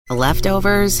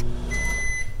leftovers,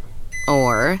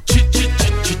 or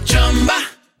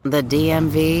the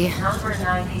DMV, Number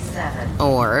 97.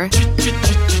 or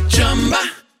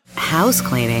house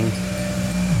cleaning,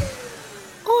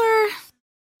 or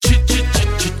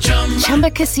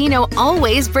Chumba Casino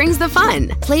always brings the fun.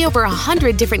 Play over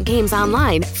 100 different games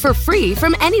online for free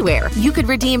from anywhere. You could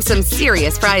redeem some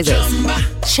serious prizes.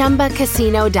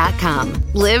 ChumbaCasino.com.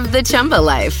 Live the Chumba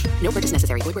life. No purchase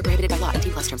necessary. Void where prohibited by law.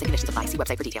 18+ terms and conditions apply. See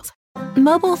website for details.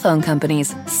 Mobile phone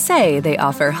companies say they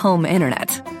offer home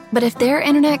internet. But if their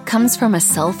internet comes from a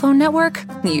cell phone network,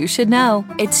 you should know.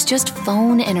 It's just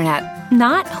phone internet,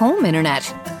 not home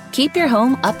internet. Keep your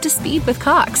home up to speed with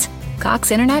Cox.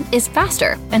 Cox Internet is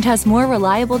faster and has more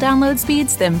reliable download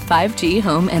speeds than 5G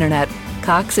home internet.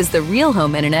 Cox is the real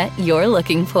home internet you're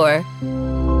looking for.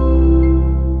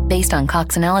 Based on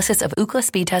Cox analysis of Ookla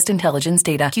speed test intelligence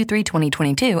data Q3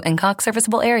 2022 and Cox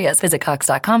serviceable areas, visit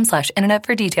cox.com/internet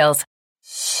for details.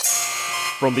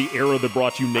 From the era that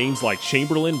brought you names like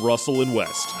Chamberlain, Russell, and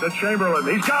West. To Chamberlain,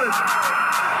 he's got it.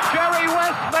 Jerry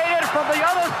West made it from the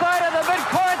other side of the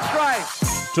midcourt stripe.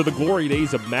 To the glory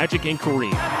days of Magic and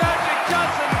Kareem. Magic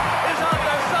Johnson is out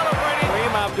there celebrating.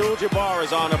 Kareem Abdul-Jabbar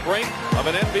is on the brink of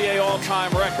an NBA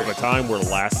all-time record. From a time where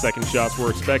last-second shots were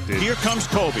expected. Here comes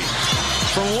Kobe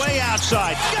from way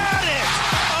outside. Got it!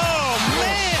 Oh,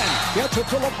 man! Gets it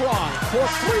to LeBron. For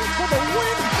three for the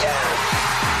win. Yes!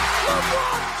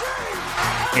 LeBron James!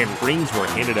 And rings were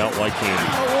handed out like candy.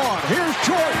 Here's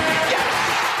Jordan. Yes!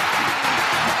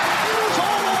 It's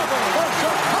all over. The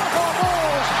Chicago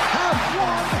Bulls have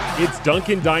won. It's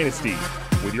Duncan Dynasty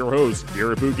with your host,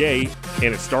 Garrett Bouguet,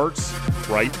 and it starts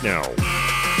right now.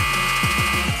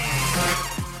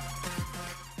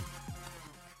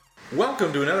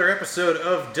 Welcome to another episode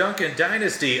of Duncan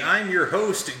Dynasty. I'm your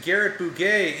host, Garrett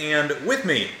Bouguet, and with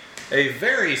me, a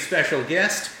very special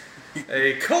guest,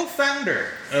 a co-founder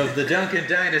of the Duncan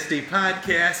Dynasty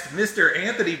podcast, Mr.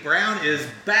 Anthony Brown is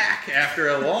back after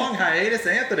a long hiatus.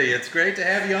 Anthony, it's great to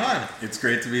have you on. It's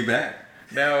great to be back.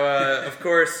 Now, of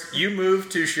course, you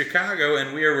moved to Chicago,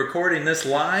 and we are recording this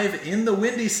live in the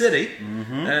Windy City.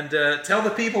 Mm-hmm. And tell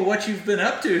the people what you've been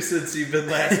up to since you've been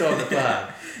last on the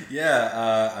pod.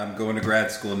 I'm going to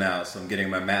grad school now, so I'm getting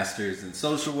my master's in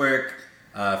social work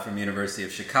from University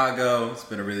of Chicago. It's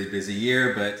been a really busy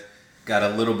year, but got a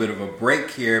little bit of a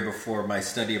break here before my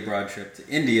study abroad trip to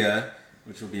India,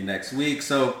 which will be next week,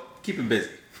 so keeping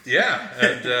busy. Yeah,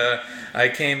 and I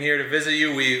came here to visit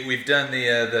you. We've done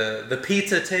the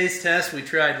pizza taste test. We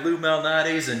tried Lou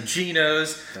Malnati's and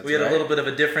Gino's. We had a little bit of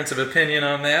a difference of opinion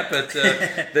on that, but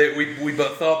we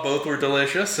both thought both were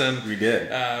delicious. And we did.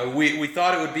 We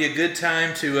thought it would be a good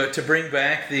time to bring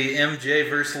back the MJ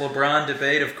versus LeBron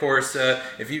debate. Of course,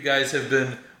 if you guys have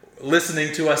been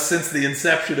listening to us since the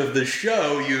inception of the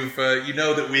show, you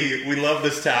know that we love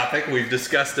this topic. We've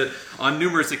discussed it on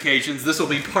numerous occasions. This will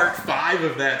be part 5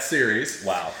 of that series.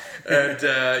 Wow. And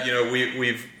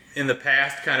we've in the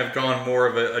past kind of gone more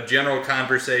of a general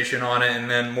conversation on it,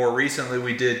 and then more recently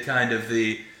we did kind of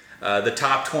the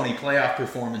top 20 playoff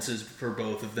performances for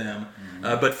both of them.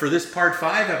 Mm-hmm. But for this part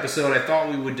 5 episode, I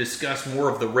thought we would discuss more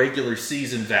of the regular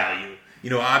season value. You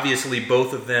know, obviously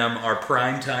both of them are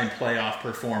primetime playoff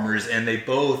performers, and they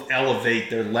both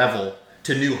elevate their level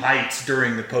to new heights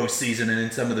during the postseason and in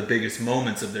some of the biggest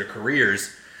moments of their careers.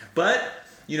 But,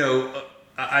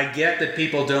 I get that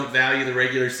people don't value the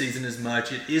regular season as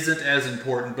much. It isn't as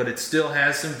important, but it still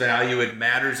has some value. It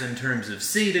matters in terms of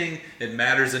seeding. It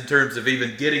matters in terms of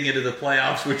even getting into the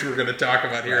playoffs, which we're going to talk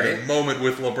about here in a moment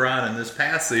with LeBron in this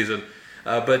past season.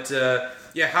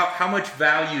 Yeah, how much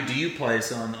value do you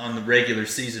place on the regular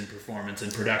season performance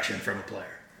and production from a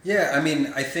player? Yeah, I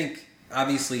mean, I think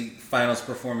obviously finals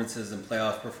performances and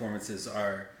playoff performances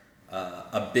are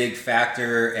a big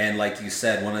factor. And like you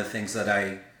said, one of the things that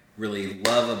I really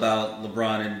love about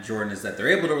LeBron and Jordan is that they're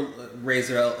able to raise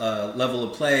their level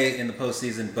of play in the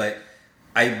postseason. But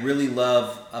I really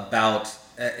love about,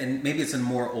 and maybe it's a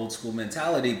more old school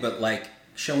mentality, but like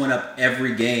showing up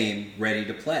every game ready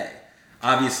to play.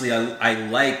 Obviously, I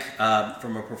like,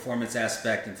 from a performance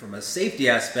aspect and from a safety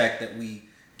aspect, that we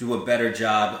do a better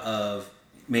job of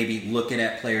maybe looking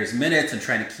at players' minutes and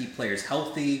trying to keep players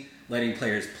healthy, letting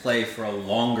players play for a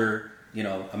longer,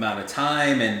 amount of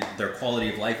time, and their quality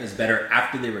of life is better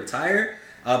after they retire.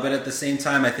 But at the same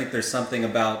time, I think there's something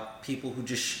about people who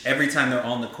just, every time they're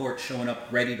on the court, showing up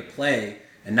ready to play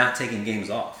and not taking games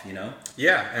off,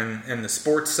 Yeah, and the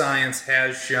sports science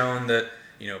has shown that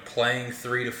playing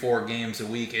 3 to 4 games a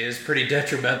week is pretty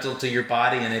detrimental to your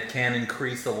body, and it can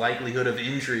increase the likelihood of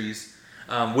injuries,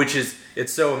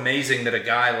 it's so amazing that a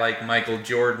guy like Michael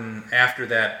Jordan, after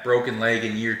that broken leg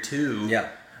in year 2,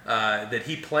 that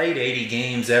he played 80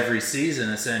 games every season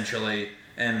essentially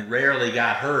and rarely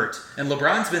got hurt. And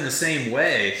LeBron's been the same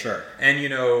way. Sure. And, you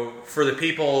know, for the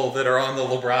people that are on the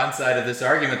LeBron side of this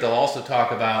argument, they'll also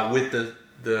talk about with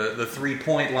the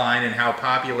three-point line and how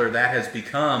popular that has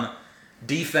become.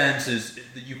 Defense is,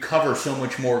 you cover so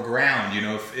much more ground. You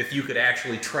know, if you could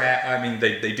actually track, I mean,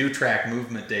 they do track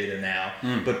movement data now,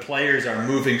 but players are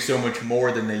moving so much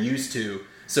more than they used to.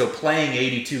 So playing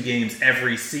 82 games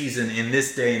every season in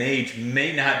this day and age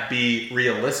may not be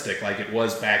realistic like it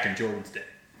was back in Jordan's day.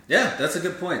 Yeah, that's a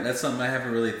good point. That's something I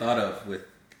haven't really thought of with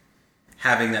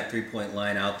having that three-point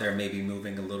line out there, maybe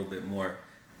moving a little bit more.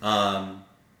 I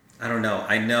don't know.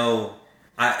 I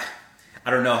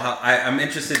don't know how. I'm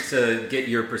interested to get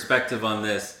your perspective on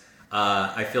this.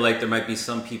 I feel like there might be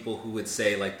some people who would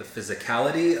say like the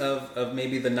physicality of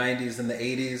maybe the 90s and the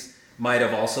 80s might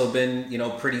have also been, you know,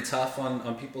 pretty tough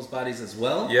on people's bodies as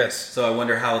well. Yes. So I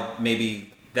wonder how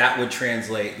maybe that would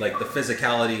translate, like the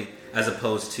physicality as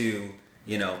opposed to,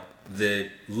 you know, the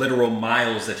literal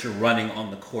miles that you're running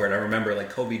on the court. I remember like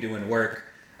Kobe doing work,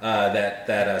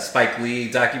 that Spike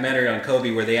Lee documentary on Kobe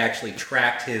where they actually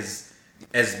tracked his,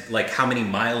 as like how many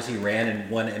miles he ran in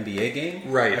one NBA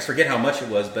game. Right. I forget how much it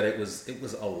was, but it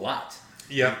was a lot.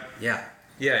 Yep. Yeah.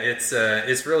 Yeah,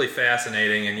 it's really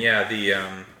fascinating, and yeah,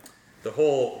 the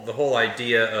whole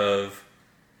idea of,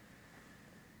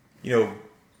 you know,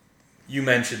 you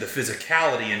mentioned the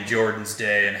physicality in Jordan's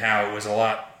day and how it was a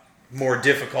lot more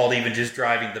difficult even just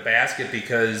driving the basket,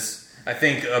 because I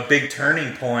think a big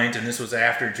turning point, and this was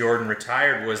after Jordan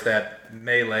retired, was that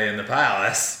melee in the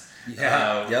Palace.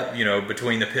 Yeah. Yep. You know,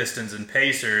 between the Pistons and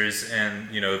Pacers, and,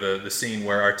 you know, the scene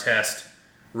where Artest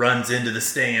runs into the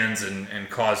stands and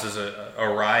causes a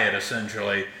riot,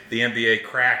 essentially. The NBA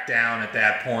cracked down at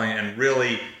that point and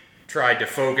really tried to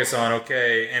focus on,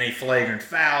 okay, any flagrant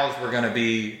fouls we're going to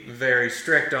be very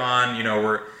strict on. You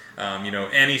know,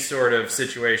 any sort of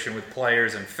situation with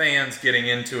players and fans getting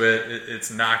into it,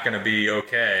 it's not going to be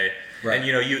okay. Right. And,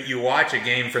 you know, you watch a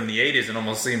game from the 80s, and it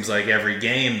almost seems like every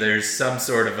game there's some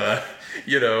sort of a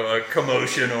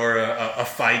commotion or a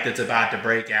fight that's about to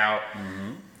break out. Mm-hmm.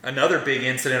 Another big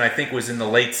incident, I think, was in the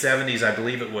late 70s. I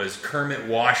believe it was Kermit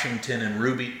Washington and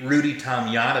Rudy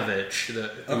Tomjanovich,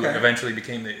 who eventually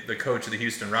became the coach of the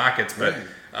Houston Rockets.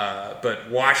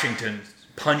 But Washington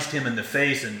punched him in the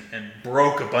face and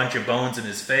broke a bunch of bones in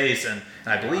his face, and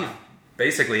I believe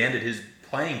basically ended his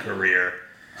playing career.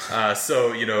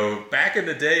 So, you know, back in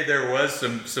the day, there was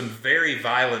some very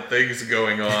violent things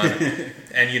going on.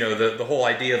 And, you know, the whole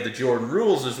idea of the Jordan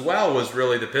rules as well was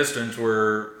really the Pistons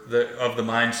were of the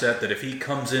mindset that if he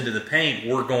comes into the paint,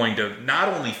 we're going to not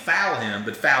only foul him,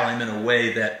 but foul him in a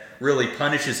way that really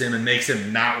punishes him and makes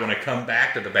him not want to come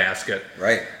back to the basket.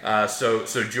 Right. So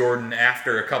Jordan,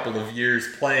 after a couple of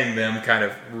years playing them, kind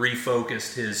of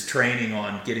refocused his training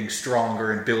on getting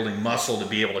stronger and building muscle to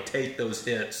be able to take those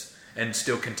hits and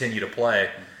still continue to play.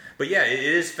 But yeah, it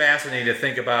is fascinating to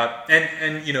think about,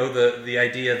 and you know, the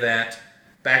idea that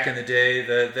back in the day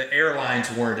the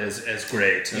airlines weren't as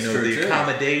great. That's the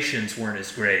accommodations weren't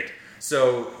as great.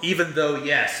 So even though,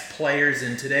 yes, players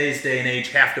in today's day and age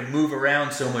have to move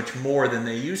around so much more than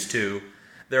they used to,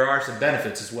 there are some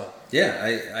benefits as well.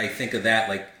 Yeah, I think of that,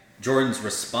 like Jordan's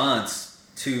response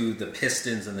to the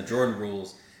Pistons and the Jordan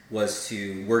rules was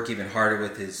to work even harder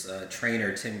with his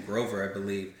trainer, Tim Grover, I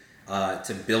believe,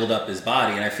 to build up his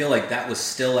body. And I feel like that was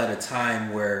still at a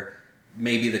time where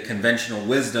maybe the conventional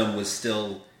wisdom was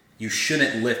still, you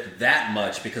shouldn't lift that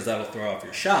much because that'll throw off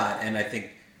your shot. And I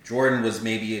think Jordan was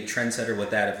maybe a trendsetter with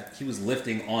that. He was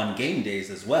lifting on game days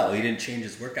as well. He didn't change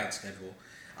his workout schedule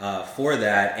for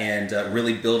that, and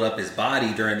really build up his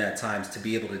body during that time to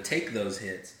be able to take those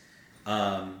hits.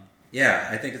 Yeah,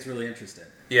 I think it's really interesting.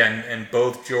 Yeah, and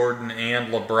both Jordan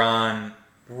and LeBron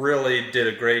really did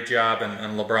a great job,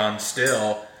 and LeBron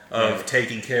still, of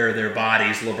taking care of their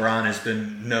bodies. LeBron has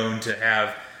been known to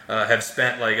have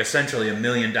spent like essentially $1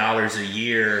 million a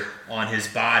year on his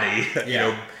body, you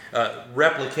know,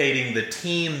 replicating the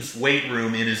team's weight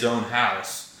room in his own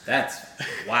house. That's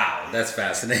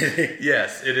fascinating.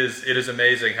 Yes, it is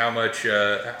amazing how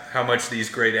much these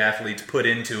great athletes put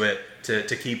into it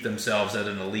to keep themselves at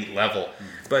an elite level.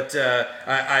 But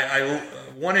I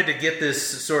wanted to get this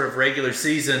sort of regular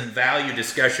season value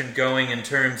discussion going in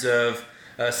terms of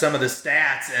some of the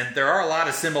stats, and there are a lot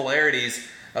of similarities.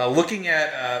 Looking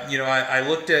at, I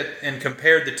looked at and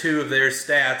compared the two of their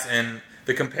stats, and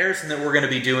the comparison that we're going to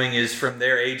be doing is from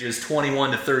their ages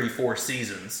 21 to 34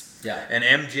 seasons. Yeah. And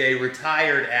MJ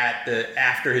retired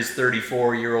after his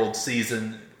 34-year-old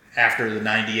season after the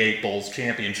 98 Bulls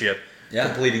championship,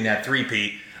 completing that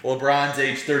three-peat. LeBron's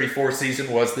age 34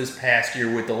 season was this past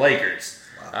year with the Lakers.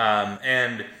 Wow.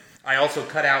 And I also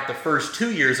cut out the first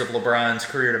 2 years of LeBron's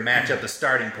career to match up the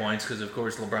starting points because, of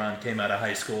course, LeBron came out of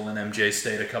high school and MJ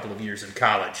stayed a couple of years in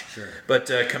college. Sure. But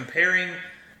comparing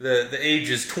the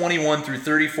ages 21 through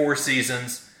 34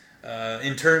 seasons,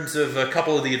 in terms of a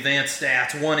couple of the advanced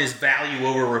stats, one is value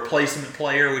over replacement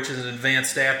player, which is an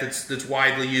advanced stat that's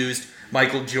widely used.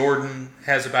 Michael Jordan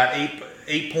has about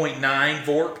 8.9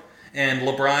 VORP. And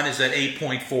LeBron is at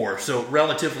 8.4, so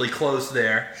relatively close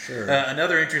there. Sure.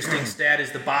 Another interesting stat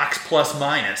is the box plus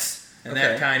minus, and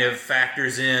that kind of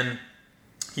factors in,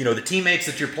 the teammates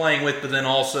that you're playing with, but then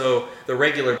also the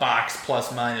regular box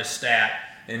plus minus stat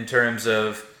in terms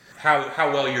of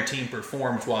how well your team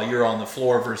performs while you're on the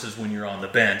floor versus when you're on the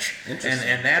bench.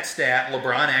 And that stat,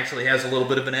 LeBron actually has a little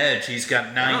bit of an edge. He's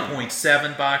got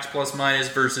 9.7 box plus minus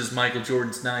versus Michael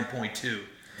Jordan's 9.2.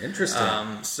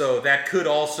 Interesting. So that could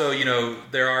also,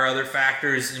 there are other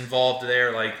factors involved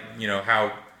there, like,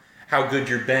 how good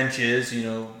your bench is.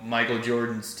 Michael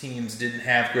Jordan's teams didn't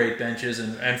have great benches,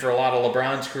 and for a lot of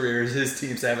LeBron's careers, his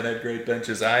teams haven't had great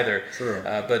benches either. True.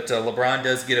 But LeBron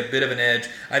does get a bit of an edge.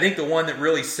 I think the one that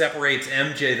really separates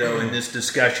MJ, though, in this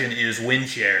discussion is win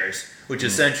shares, which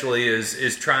essentially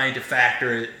is trying to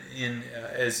factor in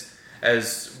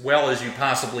as well as you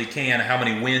possibly can how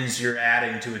many wins you're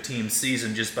adding to a team's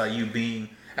season just by you being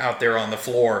out there on the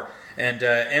floor. And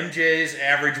MJ's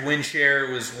average win share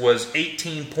was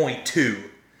 18.2.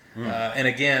 And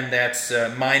again, that's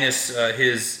minus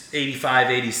his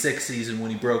 85-86 season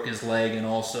when he broke his leg, and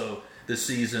also the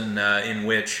season in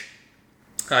which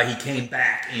he came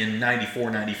back in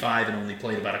 94-95 and only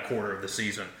played about a quarter of the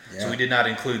season. Yeah. So we did not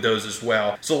include those as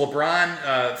well. So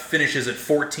LeBron finishes at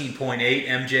 14.8,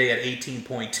 MJ at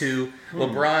 18.2.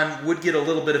 LeBron would get a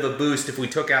little bit of a boost if we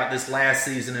took out this last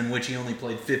season in which he only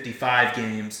played 55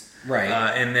 games. Right.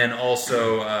 And then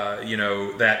also,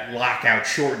 that lockout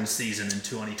shortened season in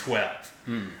 2012.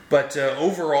 But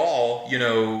overall,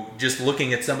 just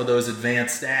looking at some of those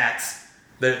advanced stats,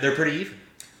 they're pretty even.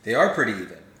 They are pretty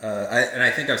even. And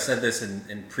I think I've said this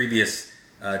in previous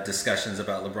discussions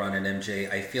about LeBron and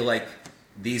MJ. I feel like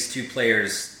these two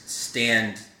players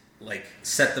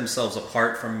set themselves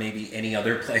apart from maybe any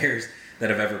other players that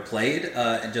have ever played,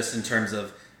 and just in terms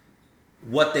of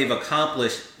what they've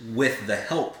accomplished with the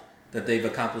help that they've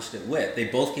accomplished it with. They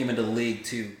both came into the league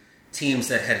to teams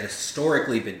that had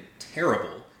historically been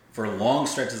terrible for long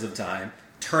stretches of time,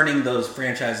 turning those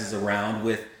franchises around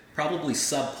with probably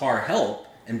subpar help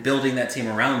and building that team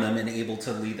around them and able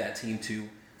to lead that team to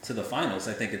the finals.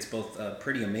 I think it's both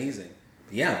pretty amazing.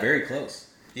 Yeah, very close.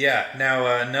 Yeah.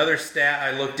 Now, another stat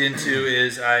I looked into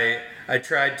is I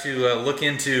tried to look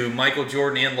into Michael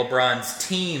Jordan and LeBron's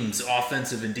teams'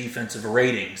 offensive and defensive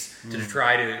ratings to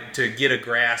try to get a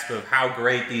grasp of how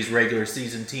great these regular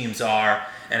season teams are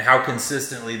and how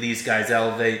consistently these guys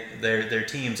elevate their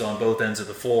teams on both ends of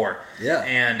the floor. Yeah.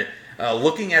 And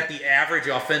looking at the average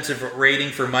offensive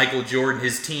rating for Michael Jordan,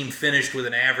 his team finished with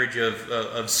an average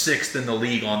of sixth in the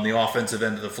league on the offensive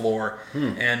end of the floor.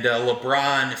 And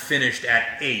LeBron finished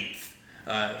at eighth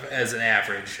as an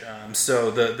average.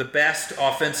 So the best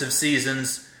offensive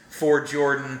seasons for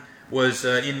Jordan was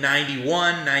in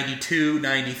 91, 92,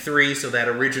 93, so that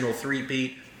original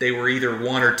three-peat. They were either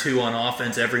 1 or 2 on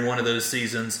offense every one of those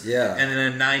seasons. Yeah. And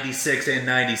then in 96 and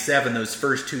 97, those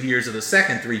first 2 years of the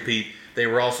second three-peat, they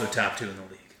were also top 2 in the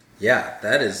league. Yeah,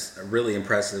 that is really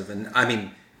impressive. And I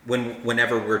mean,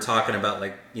 whenever we're talking about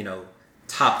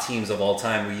top teams of all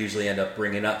time, we usually end up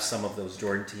bringing up some of those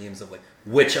Jordan teams of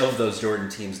which of those Jordan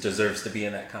teams deserves to be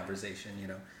in that conversation.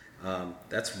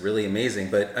 That's really amazing.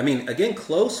 But I mean, again,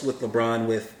 close with LeBron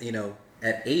with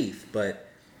at 8th, but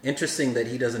interesting that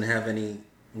he doesn't have any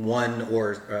 1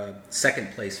 or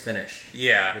second place finish.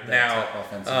 Yeah.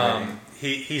 Now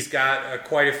he's got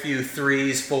quite a few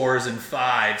 3s, 4s, and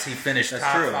 5s. He finished top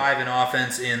 5 in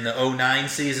offense in the 09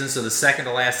 season, so the second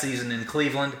to last season in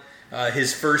Cleveland.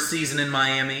 His first season in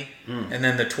Miami, and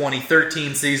then the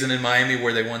 2013 season in Miami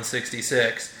where they won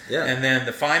 66. Yeah. And then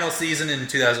the final season in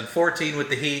 2014 with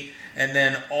the Heat, and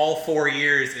then all 4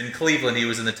 years in Cleveland he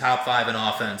was in the top 5 in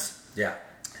offense. Yeah.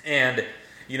 And,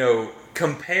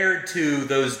 compared to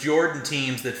those Jordan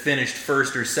teams that finished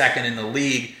first or second in the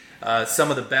league, some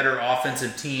of the better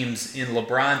offensive teams in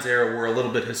LeBron's era were a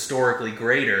little bit historically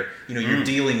greater. You're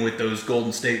dealing with those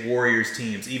Golden State Warriors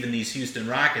teams. Even these Houston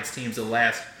Rockets teams the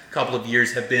last couple of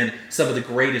years have been some of the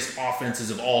greatest offenses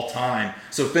of all time.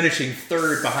 So finishing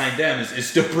third behind them is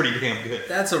still pretty damn good.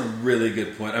 That's a really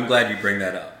good point. I'm glad you bring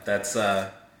that up. That's,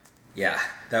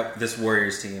 this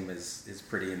Warriors team is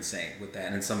pretty insane with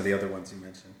that, and some of the other ones you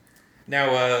mentioned.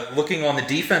 Now, looking on the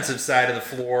defensive side of the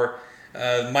floor,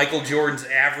 Michael Jordan's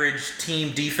average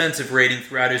team defensive rating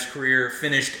throughout his career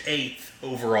finished 8th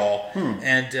overall,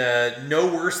 and no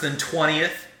worse than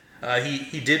 20th.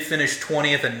 He did finish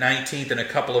 20th and 19th in a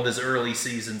couple of his early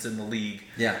seasons in the league.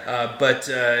 Yeah. But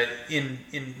in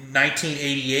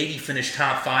 1988, he finished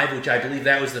top 5, which I believe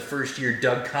that was the first year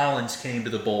Doug Collins came to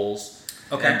the Bulls.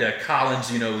 Okay. And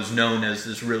Collins, was known as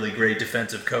this really great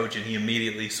defensive coach, and he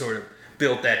immediately sort of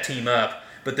built that team up.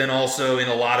 But then also in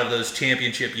a lot of those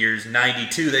championship years,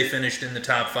 92, they finished in the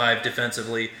top 5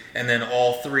 defensively, and then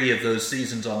all 3 of those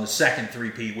seasons on the second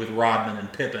three-peat with Rodman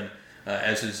and Pippen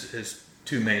as his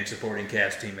 2 main supporting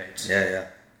cast teammates. Yeah.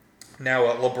 Now,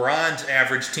 LeBron's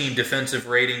average team defensive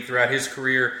rating throughout his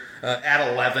career at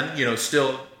 11,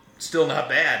 still not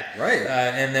bad. Right.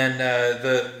 And then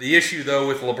the issue, though,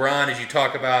 with LeBron, as you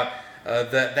talk about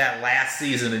that last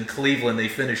season in Cleveland, they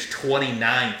finished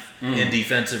 29th in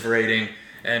defensive rating,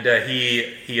 and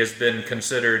he has been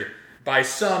considered by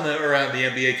some around the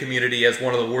NBA community as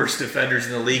one of the worst defenders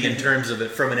in the league in terms of it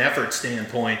from an effort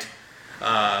standpoint.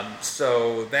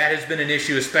 So that has been an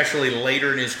issue, especially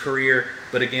later in his career.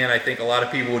 But again, I think a lot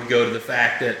of people would go to the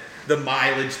fact that the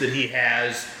mileage that he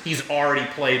has, he's already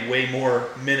played way more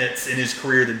minutes in his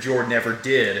career than Jordan ever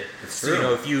did.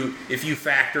 So, if you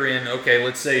factor in, okay,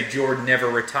 let's say Jordan never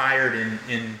retired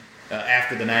in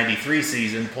after the 93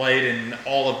 season, played in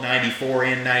all of 94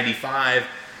 and 95,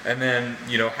 and then,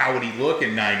 how would he look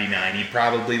in 99? He'd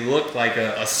probably look like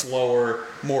a slower,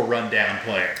 more rundown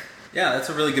player. Yeah, that's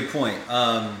a really good point.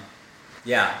 A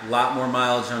lot more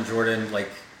mileage on Jordan, like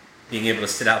being able to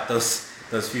sit out those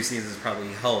few seasons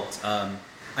probably helped.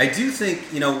 I do think,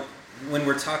 when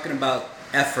we're talking about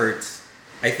effort,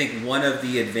 I think one of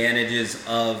the advantages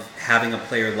of having a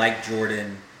player like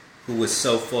Jordan who was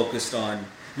so focused on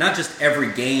not just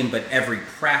every game, but every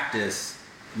practice,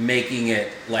 making it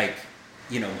like,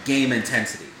 game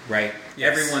intensity, right?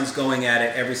 Yes. Everyone's going at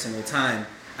it every single time.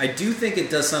 I do think it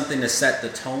does something to set the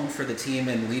tone for the team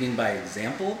and leading by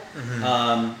example.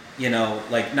 Not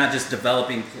just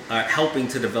helping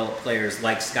to develop players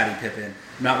like Scottie Pippen.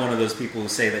 I'm not one of those people who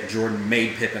say that Jordan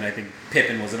made Pippen. I think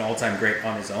Pippen was an all-time great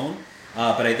on his own.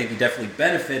 But I think he definitely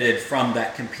benefited from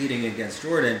that competing against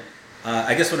Jordan.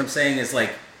 I guess what I'm saying is,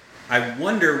 I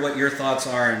wonder what your thoughts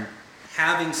are on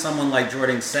having someone like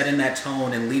Jordan setting that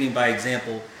tone and leading by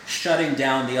example, shutting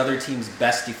down the other team's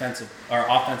best defensive or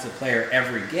offensive player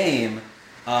every game.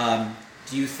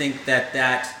 Do you think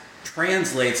that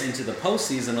translates into the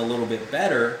postseason a little bit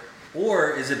better,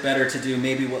 or is it better to do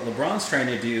maybe what LeBron's trying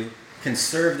to do,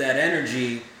 conserve that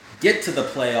energy, get to the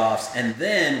playoffs, and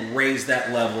then raise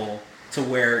that level to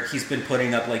where he's been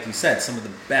putting up, like you said, some of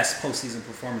the best postseason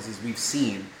performances we've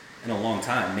seen in a long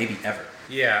time, maybe ever?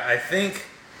 Yeah, I think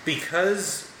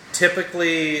because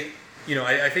typically,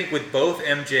 I think with both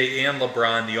MJ and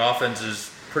LeBron, the offenses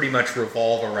pretty much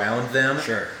revolve around them.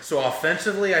 Sure. So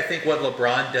offensively, I think what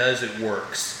LeBron does, it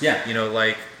works. Yeah.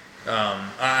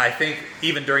 I think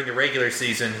even during the regular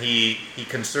season, he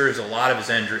conserves a lot of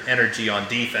his energy on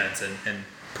defense and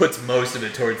puts most of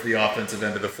it towards the offensive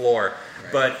end of the floor.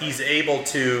 Right. But he's able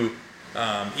to,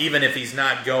 even if he's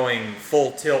not going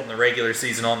full tilt in the regular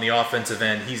season on the offensive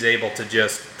end, he's able to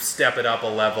just step it up a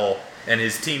level, and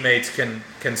his teammates can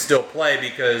still play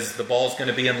because the ball's going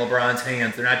to be in LeBron's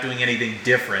hands. They're not doing anything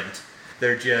different.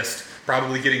 They're just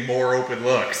probably getting more open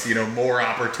looks, more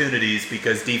opportunities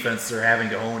because defenses are having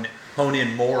to hone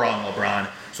in more on LeBron.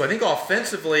 So I think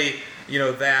offensively,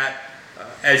 that,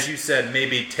 as you said,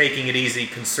 maybe taking it easy,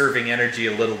 conserving energy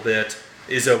a little bit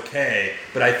is okay.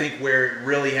 But I think where it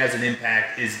really has an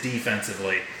impact is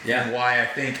defensively. Yeah. And why I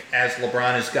think as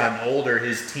LeBron has gotten older,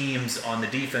 his teams on the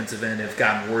defensive end have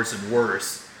gotten worse and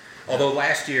worse. Although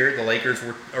last year the Lakers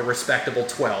were a respectable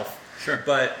 12th. Sure.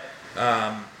 But,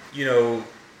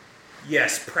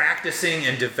 yes, practicing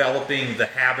and developing the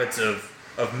habits of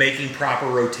making proper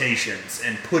rotations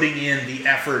and putting in the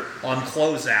effort on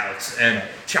closeouts and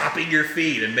chopping your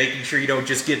feet and making sure you don't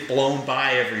just get blown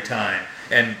by every time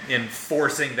and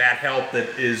forcing that help that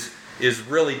is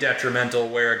really detrimental,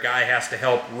 where a guy has to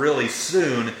help really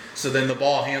soon, so then the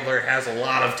ball handler has a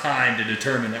lot of time to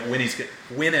determine that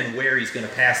when and where he's going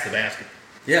to pass the basket.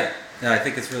 Yeah, no, I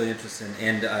think it's really interesting,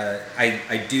 and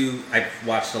I've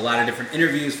watched a lot of different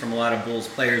interviews from a lot of Bulls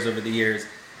players over the years,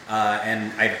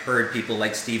 and I've heard people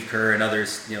like Steve Kerr and others,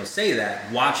 say that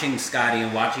watching Scottie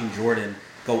and watching Jordan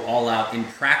go all out in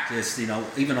practice,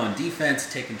 even on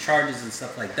defense, taking charges and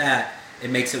stuff like that, it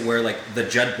makes it where the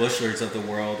Jud Bushlers of the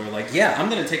world are like, yeah, I'm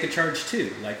going to take a charge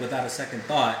too, without a second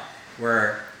thought.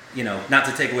 Where not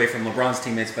to take away from LeBron's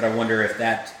teammates, but I wonder if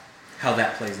that how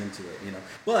that plays into it,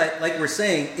 But like we're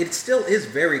saying, it still is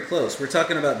very close. We're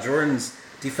talking about Jordan's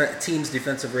team's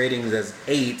defensive ratings as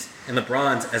 8 and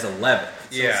LeBron's as 11.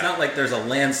 So it's not like there's a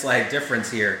landslide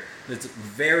difference here. It's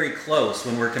very close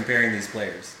when we're comparing these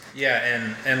players.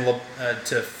 Yeah, and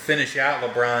to finish out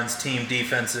LeBron's team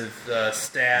defensive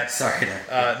stats. Sorry.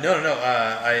 No.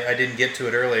 I didn't get to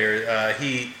it earlier.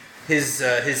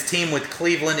 His team with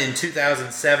Cleveland in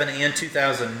 2007 and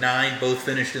 2009 both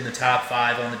finished in the top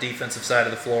 5 on the defensive side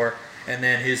of the floor, and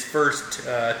then his first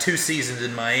 2 seasons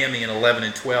in Miami in 11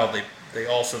 and 12, they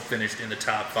also finished in the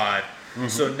top 5. Mm-hmm.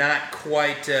 So not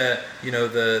quite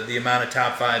the amount of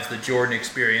top 5s that Jordan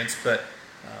experienced, but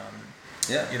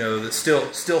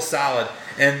still solid.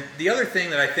 And the other thing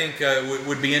that I think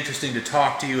would be interesting to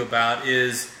talk to you about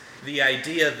is the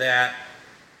idea that,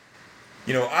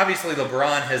 obviously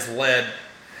LeBron has led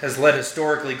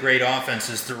historically great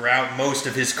offenses throughout most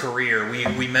of his career.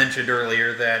 We mentioned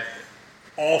earlier that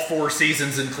all 4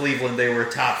 seasons in Cleveland they were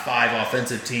top 5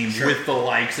 offensive teams with the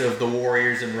likes of the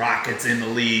Warriors and Rockets in the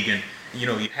league, and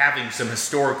having some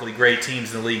historically great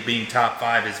teams in the league being top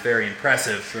 5 is very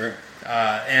impressive. Sure.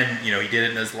 And he did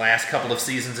it in his last couple of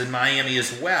seasons in Miami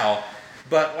as well.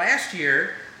 But last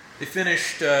year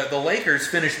the Lakers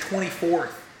finished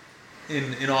 24th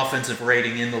in offensive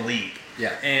rating in the league.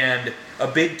 Yeah. And a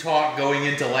big talk going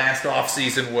into last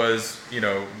offseason was,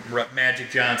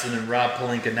 Magic Johnson and Rob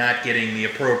Pelinka not getting the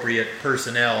appropriate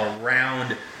personnel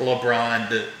around LeBron,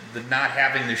 the not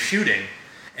having the shooting.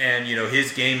 And,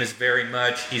 his game is very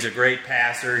much, he's a great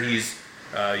passer. He's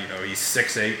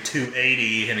 6'8",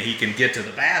 280, and he can get to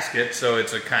the basket. So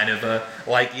it's a kind of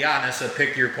like Giannis, a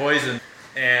pick your poison.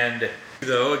 And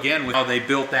though, again, with how they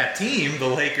built that team, the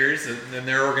Lakers and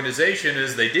their organization,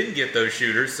 is they didn't get those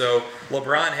shooters. So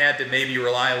LeBron had to maybe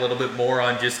rely a little bit more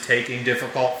on just taking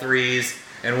difficult threes.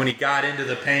 And when he got into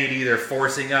the paint, either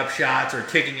forcing up shots or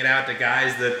kicking it out to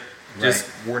guys that just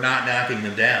were not knocking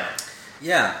them down.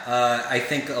 Yeah, I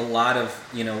think a lot of,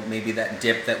 maybe that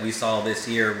dip that we saw this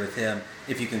year with him,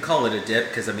 if you can call it a dip,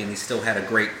 because, he still had a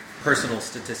great personal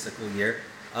statistical year.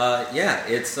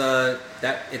 It's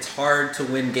hard to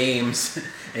win games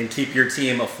and keep your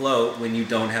team afloat when you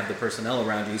don't have the personnel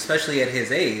around you, especially at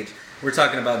his age. We're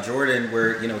talking about Jordan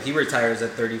where, he retires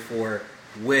at 34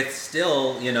 with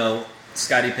still,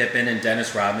 Scottie Pippen and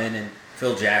Dennis Rodman and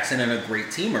Phil Jackson and a great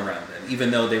team around him,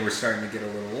 even though they were starting to get a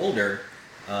little older.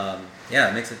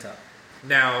 It makes it tough.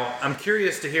 Now, I'm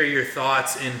curious to hear your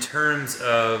thoughts in terms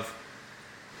of,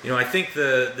 I think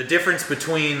the difference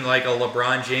between like a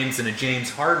LeBron James and a James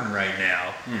Harden right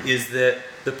now is that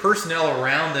the personnel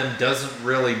around them doesn't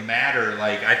really matter.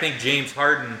 Like, I think James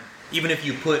Harden, even if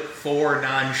you put 4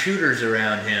 non-shooters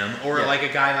around him, or like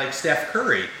a guy like Steph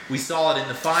Curry, we saw it in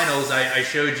the finals. I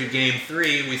showed you Game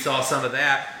 3. We saw some of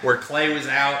that where Clay was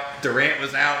out, Durant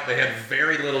was out. They had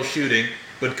very little shooting,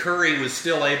 but Curry was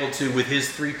still able to, with his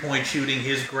three-point shooting,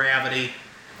 his gravity,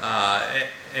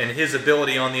 and his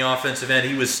ability on the offensive end,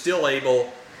 he was still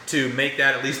able to make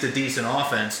that at least a decent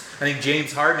offense. I think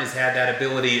James Harden has had that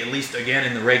ability, at least again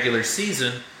in the regular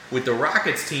season. With the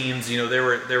Rockets teams, there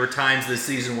were times this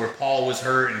season where Paul was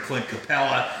hurt and Clint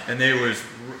Capella, and there was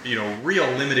real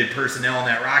limited personnel on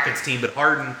that Rockets team. But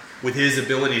Harden, with his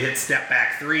ability to hit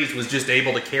step-back threes, was just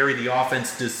able to carry the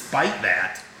offense despite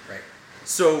that. Right.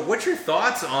 So, what's your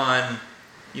thoughts on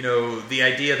the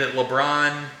idea that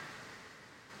LeBron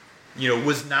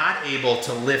was not able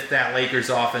to lift that Lakers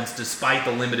offense despite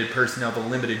the limited personnel, the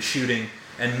limited shooting,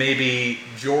 and maybe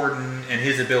Jordan and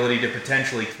his ability to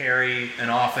potentially carry an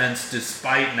offense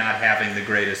despite not having the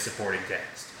greatest supporting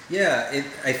cast? Yeah,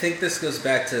 I think this goes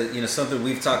back to something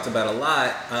we've talked about a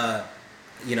lot,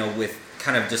 with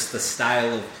kind of just the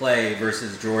style of play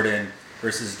versus Jordan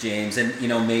versus James, and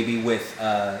maybe with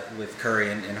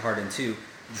Curry and Harden too.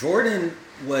 Jordan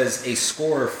was a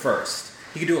scorer first.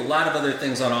 He could do a lot of other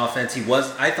things on offense.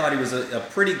 I thought he was a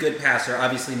pretty good passer,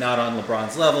 obviously not on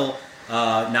LeBron's level,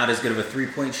 not as good of a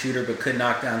three-point shooter, but could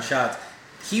knock down shots.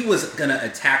 He was going to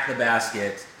attack the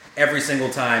basket every single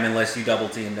time unless you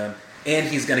double-teamed him, and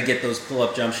he's going to get those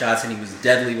pull-up jump shots, and he was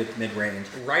deadly with mid-range.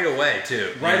 Right away,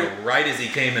 too. Right as he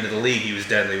came into the league, he was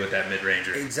deadly with that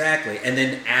mid-ranger. Exactly, and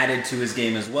then added to his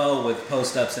game as well with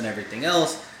post-ups and everything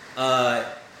else.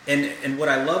 And what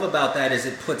I love about that is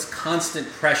it puts constant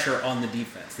pressure on the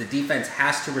defense. The defense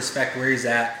has to respect where he's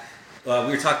at.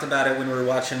 We talked about it when we were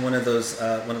watching one of the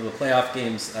playoff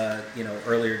games,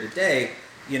 earlier today.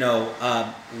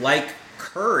 Like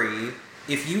Curry,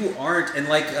 if you aren't, and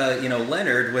like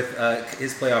Leonard with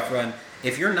his playoff run,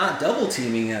 if you're not double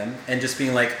teaming him and just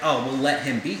being like, oh, we'll let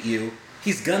him beat you,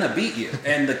 he's gonna beat you.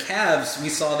 And the Cavs, we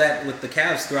saw that with the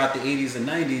Cavs throughout the 80s and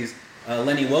 90s.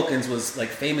 Lenny Wilkins was like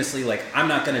famously like, I'm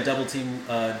not going to double team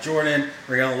Jordan.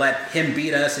 We're going to let him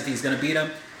beat us if he's going to beat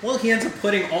him. Well, he ends up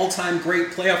putting all-time great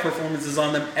playoff performances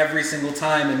on them every single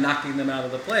time and knocking them out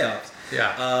of the playoffs.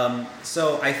 Yeah.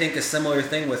 So I think a similar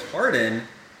thing with Harden.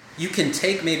 You can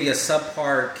take maybe a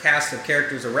subpar cast of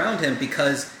characters around him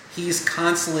because he's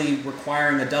constantly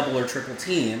requiring a double or triple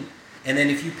team. And then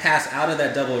if you pass out of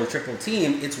that double or triple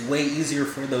team, it's way easier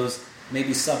for those maybe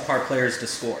subpar players to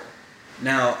score.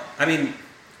 Now, I mean,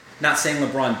 not saying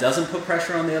LeBron doesn't put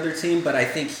pressure on the other team, but I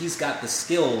think he's got the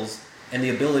skills and the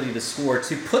ability to score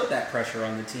to put that pressure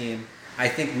on the team. I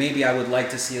think maybe I would like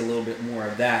to see a little bit more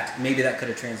of that. Maybe that could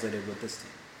have translated with this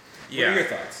team. Yeah. What are your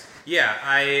thoughts? Yeah,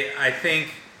 I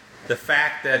think the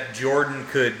fact that Jordan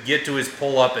could get to his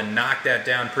pull-up and knock that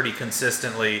down pretty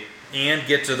consistently and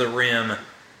get to the rim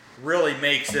really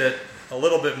makes it a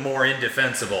little bit more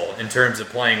indefensible in terms of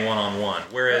playing one-on-one.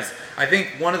 Whereas I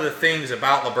think one of the things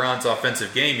about LeBron's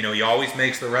offensive game, he always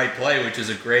makes the right play, which is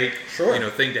a great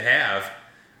thing to have.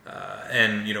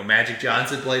 And Magic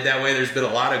Johnson played that way. There's been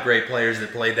a lot of great players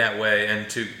that played that way and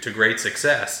to great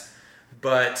success.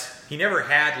 But he never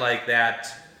had like that.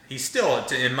 He's still,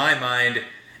 in my mind,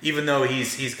 even though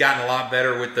he's gotten a lot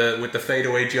better with the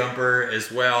fadeaway jumper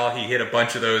as well. He hit a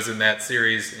bunch of those in that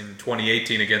series in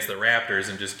 2018 against the Raptors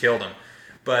and just killed them.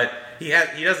 But he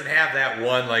doesn't have that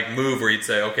one like move where you'd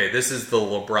say, okay, this is the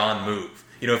LeBron move.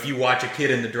 If you watch a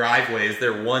kid in the driveway, is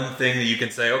there one thing that you can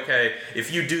say, okay,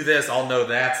 if you do this, I'll know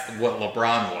that's what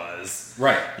LeBron was.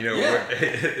 Right.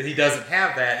 He doesn't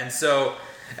have that. And so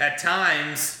at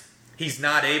times, he's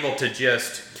not able to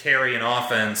just carry an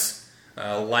offense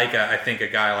like I think a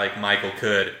guy like Michael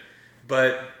could.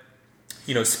 But,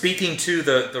 speaking to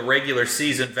the regular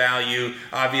season value,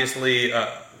 obviously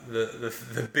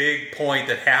the big point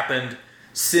that happened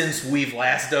since we've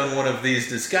last done one of these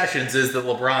discussions is that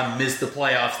LeBron missed the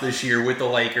playoffs this year with the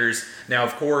Lakers. Now,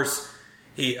 of course,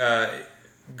 he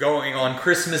going on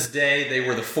Christmas Day, they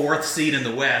were the 4th seed in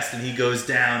the West, and he goes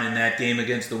down in that game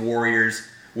against the Warriors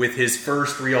with his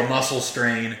first real muscle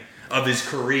strain of his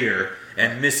career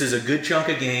and misses a good chunk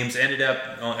of games, ended up,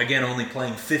 again, only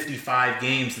playing 55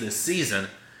 games this season.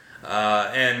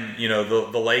 And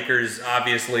the Lakers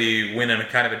obviously went in a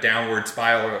kind of a downward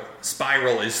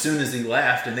spiral as soon as he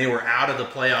left, and they were out of the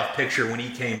playoff picture when he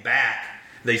came back.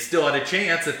 They still had a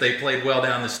chance if they played well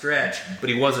down the stretch, but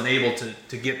he wasn't able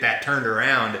to get that turned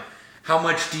around. How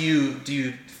much do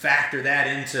you factor that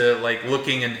into like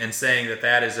looking and saying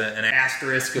that is an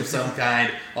asterisk of some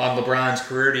kind on LeBron's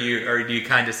career? Do you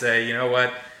kind of say, you know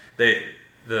what, the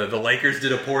Lakers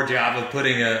did a poor job of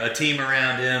putting a team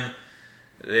around him?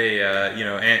 They,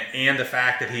 and the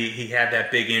fact that he had that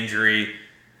big injury,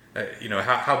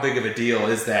 how big of a deal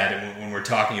is that when we're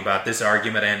talking about this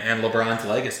argument and LeBron's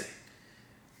legacy?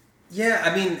 Yeah,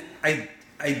 I mean,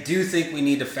 I do think we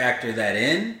need to factor that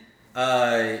in.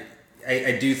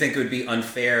 I do think it would be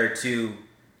unfair to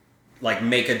like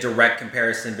make a direct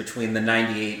comparison between the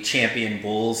 '98 champion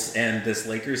Bulls and this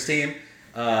Lakers team.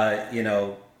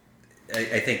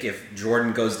 I think if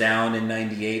Jordan goes down in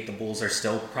 '98, the Bulls are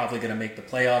still probably going to make the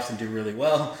playoffs and do really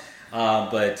well.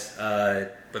 But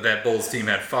that Bulls team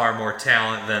had far more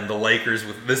talent than the Lakers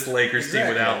with this Lakers team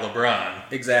without LeBron.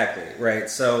 Exactly, right.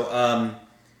 So,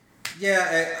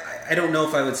 I don't know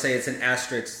if I would say it's an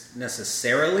asterisk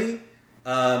necessarily,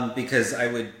 because I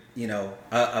would,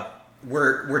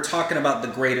 we're talking about the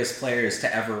greatest players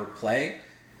to ever play,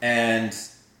 and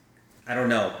I don't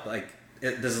know, like,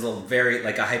 this is a very,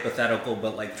 like, a hypothetical,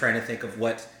 but, like, trying to think of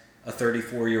what a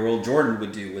 34-year-old Jordan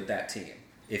would do with that team.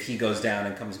 If he goes down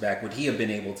and comes back, would he have been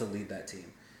able to lead that team?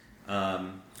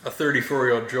 A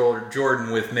 34-year-old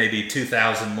Jordan with maybe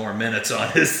 2,000 more minutes on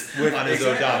his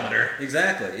odometer.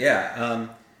 Exactly, yeah.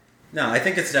 No, I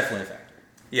think it's definitely a factor.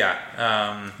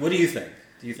 Yeah. What do you think?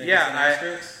 Do you think it's an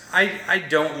asterisk? I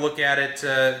don't look at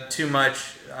it too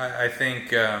much. I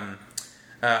think...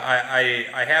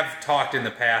 I have talked in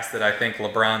the past that I think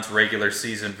LeBron's regular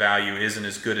season value isn't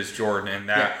as good as Jordan, and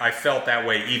that I felt that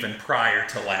way even prior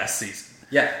to last season.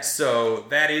 Yeah. So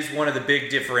that is one of the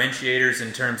big differentiators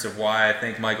in terms of why I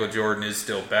think Michael Jordan is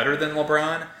still better than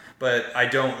LeBron. But I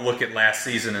don't look at last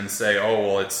season and say, oh,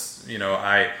 well, it's,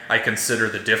 I consider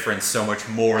the difference so much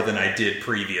more than I did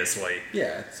previously.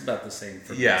 Yeah, it's about the same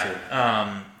for me, too.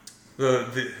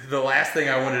 The last thing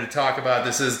I wanted to talk about,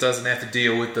 doesn't have to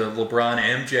deal with the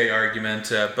LeBron-MJ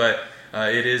argument, but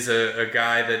it is a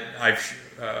guy that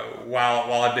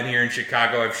while I've been here in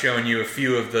Chicago, I've shown you a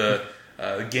few of the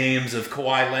games of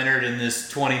Kawhi Leonard in this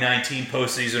 2019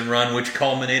 postseason run, which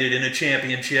culminated in a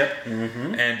championship.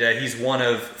 Mm-hmm. And he's one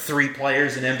of 3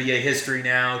 players in NBA history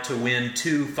now to win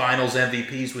 2 Finals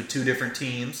MVPs with 2 different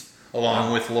teams.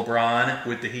 along with LeBron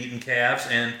with the Heat and Cavs,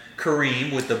 and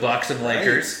Kareem with the Bucks and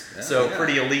Lakers. Right. So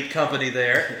pretty elite company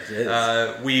there. It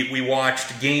is. We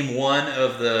watched Game 1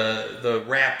 of the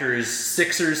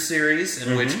Raptors-Sixers series,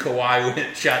 in which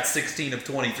Kawhi shot 16 of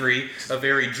 23, a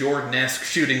very Jordan-esque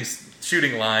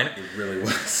shooting line. It really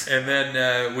was. And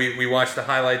then we watched the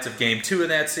highlights of Game 2 of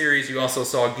that series. You also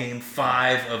saw Game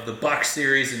 5 of the Bucks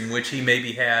series, in which he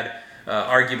maybe had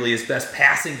arguably his best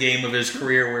passing game of his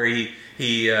career, where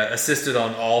he assisted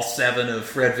on all 7 of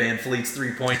Fred VanVleet's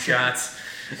three-point shots.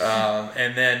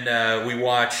 And then we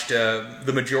watched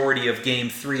the majority of Game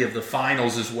 3 of the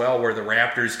finals as well, where the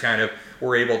Raptors kind of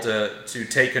were able to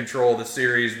take control of the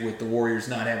series with the Warriors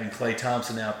not having Klay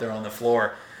Thompson out there on the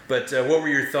floor. But what were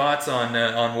your thoughts on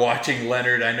watching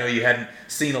Leonard? I know you hadn't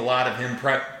seen a lot of him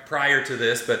prior to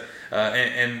this, but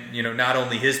and you know, not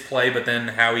only his play, but then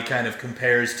how he kind of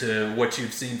compares to what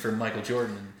you've seen from Michael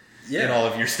Jordan in all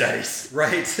of your studies.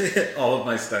 Right, all of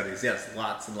my studies. Yes,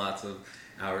 lots and lots of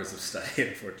hours of study,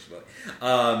 unfortunately.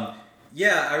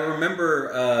 I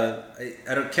remember. I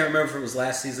can't remember if it was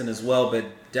last season as well, but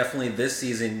definitely this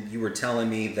season. You were telling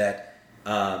me that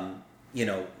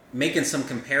making some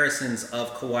comparisons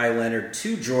of Kawhi Leonard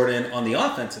to Jordan on the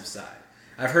offensive side.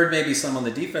 I've heard maybe some on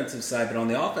the defensive side, but on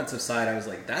the offensive side, I was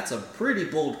like, that's a pretty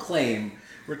bold claim.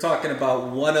 We're talking about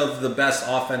one of the best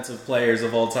offensive players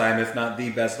of all time, if not the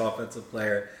best offensive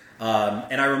player.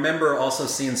 And I remember also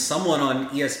seeing someone on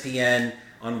ESPN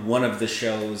on one of the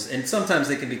shows, and sometimes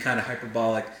they can be kind of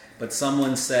hyperbolic, but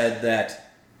someone said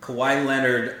that Kawhi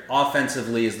Leonard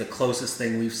offensively is the closest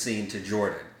thing we've seen to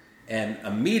Jordan. And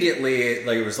immediately,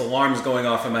 like, it was alarms going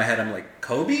off in my head. I'm like,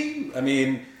 Kobe? I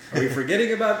mean, are we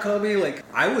forgetting about Kobe? Like,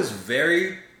 I was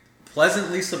very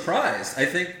pleasantly surprised. I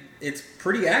think it's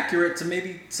pretty accurate to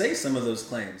maybe say some of those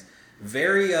claims.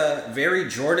 Very, very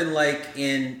Jordan-like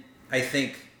in, I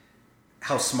think,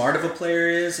 how smart of a player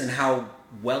is and how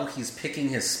well he's picking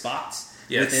his spots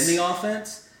within the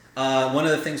offense. One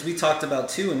of the things we talked about,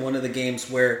 too, in one of the games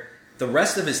where the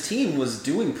rest of his team was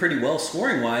doing pretty well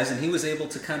scoring-wise, and he was able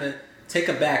to kind of take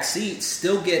a back seat,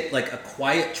 still get like a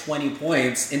quiet 20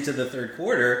 points into the third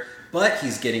quarter, but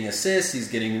he's getting assists, he's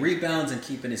getting rebounds, and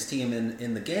keeping his team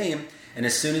in the game. And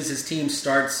as soon as his team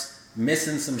starts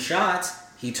missing some shots,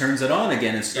 he turns it on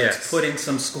again and starts putting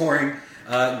some scoring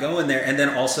going there. And then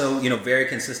also, very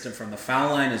consistent from the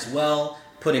foul line as well,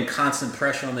 putting constant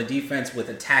pressure on the defense with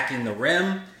attacking the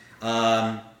rim.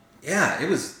 It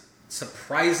was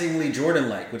surprisingly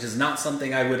Jordan-like, which is not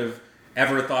something I would have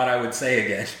ever thought I would say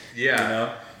again.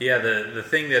 The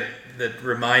thing that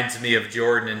reminds me of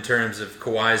Jordan in terms of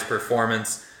Kawhi's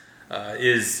performance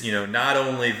is, not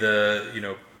only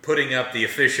the, putting up the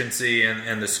efficiency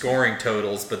and the scoring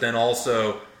totals, but then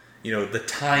also, the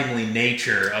timely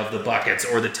nature of the buckets,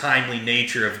 or the timely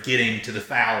nature of getting to the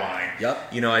foul line.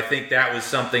 Yep. I think that was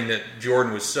something that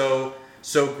Jordan was so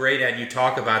great at. You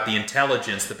talk about the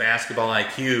intelligence, the basketball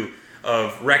IQ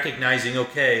of recognizing,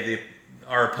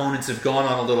 our opponents have gone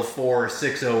on a little 4 or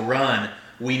 6-0 run.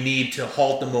 We need to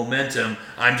halt the momentum.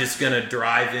 I'm just going to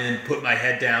drive in, put my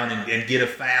head down, and get a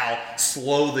foul,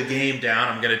 slow the game down.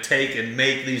 I'm going to take and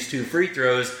make these 2 free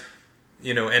throws,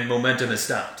 and momentum is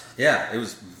stopped. Yeah, it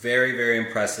was very, very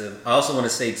impressive. I also want to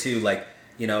say, too,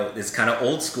 it's kind of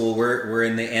old school. We're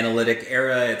in the analytic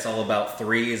era. It's all about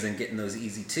threes and getting those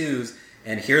easy twos.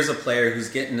 And here's a player who's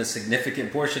getting a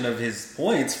significant portion of his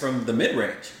points from the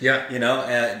mid-range.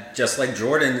 Yeah. Just like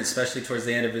Jordan, especially towards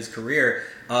the end of his career.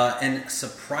 And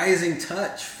surprising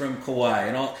touch from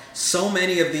Kawhi. And so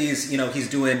many of these, he's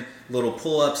doing little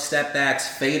pull-ups,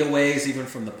 step-backs, fadeaways, even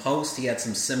from the post. He had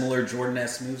some similar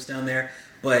Jordan-esque moves down there.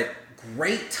 But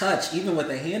great touch, even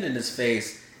with a hand in his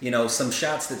face. Some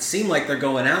shots that seem like they're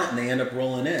going out and they end up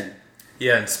rolling in.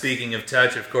 Yeah, and speaking of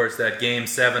touch, of course, that Game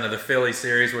 7 of the Philly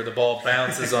series where the ball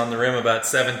bounces on the rim about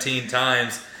 17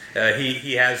 times,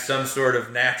 he has some sort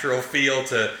of natural feel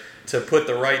to put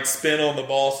the right spin on the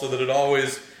ball so that it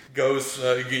always goes,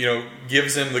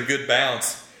 gives him the good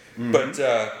bounce.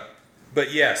 Mm-hmm.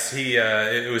 But yes,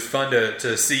 it was fun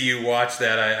to see you watch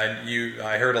that.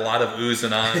 I heard a lot of oohs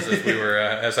and ahs as we were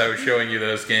as I was showing you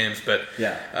those games. But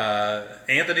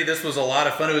Anthony, this was a lot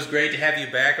of fun. It was great to have you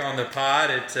back on the pod.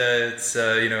 It's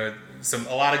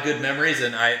a lot of good memories,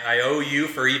 and I owe you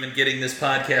for even getting this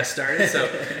podcast started. So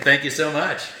thank you so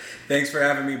much. Thanks for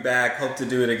having me back. Hope to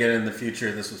do it again in the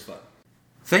future. This was fun.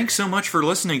 Thanks so much for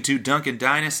listening to Duncan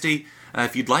Dynasty.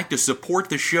 If you'd like to support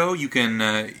the show, you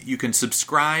can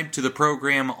subscribe to the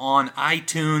program on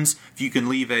iTunes. If you can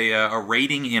leave a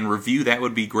rating and review, that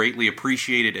would be greatly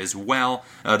appreciated as well.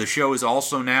 The show is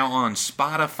also now on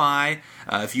Spotify.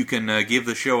 If you can give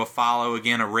the show a follow,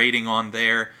 again, a rating on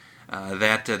there.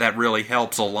 That really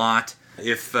helps a lot.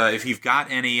 If you've got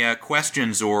any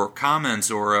questions or comments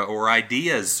or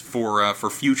ideas for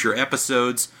future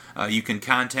episodes, you can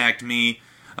contact me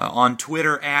on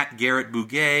Twitter at Garrett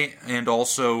Bouguet, and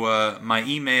also my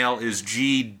email is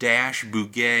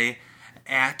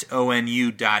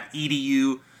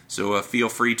g-bouguet@onu.edu. So feel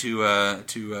free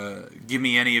to give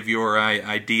me any of your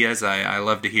ideas. I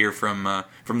love to hear from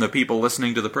the people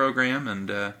listening to the program,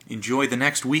 and enjoy the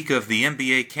next week of the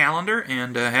NBA calendar,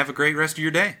 and have a great rest of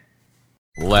your day.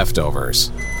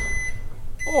 Leftovers.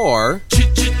 Or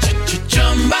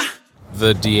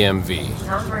the DMV.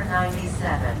 Number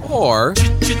 97. Or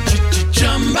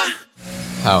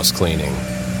house cleaning.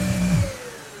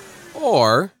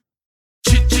 Or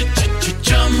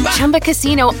Chumba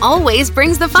Casino always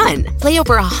brings the fun. Play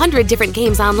over 100 different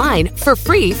games online for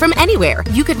free from anywhere.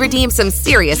 You could redeem some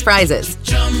serious prizes.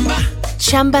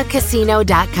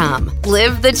 ChumbaCasino.com.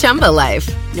 Live the Chumba life.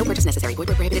 No purchase necessary. Void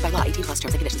where prohibited by law. 18+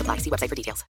 terms and conditions apply. See website for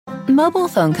details. Mobile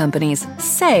phone companies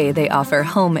say they offer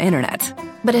home internet.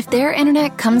 But if their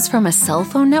internet comes from a cell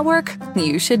phone network,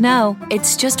 you should know.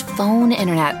 It's just phone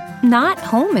internet, not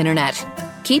home internet.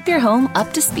 Keep your home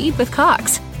up to speed with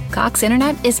Cox. Cox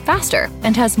Internet is faster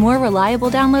and has more reliable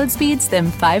download speeds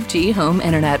than 5G home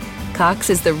internet. Cox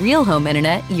is the real home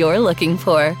internet you're looking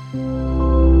for.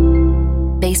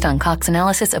 Based on Cox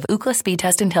analysis of Ookla speed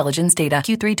test intelligence data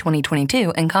Q3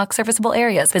 2022 and Cox serviceable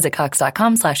areas, visit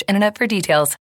cox.com/internet for details.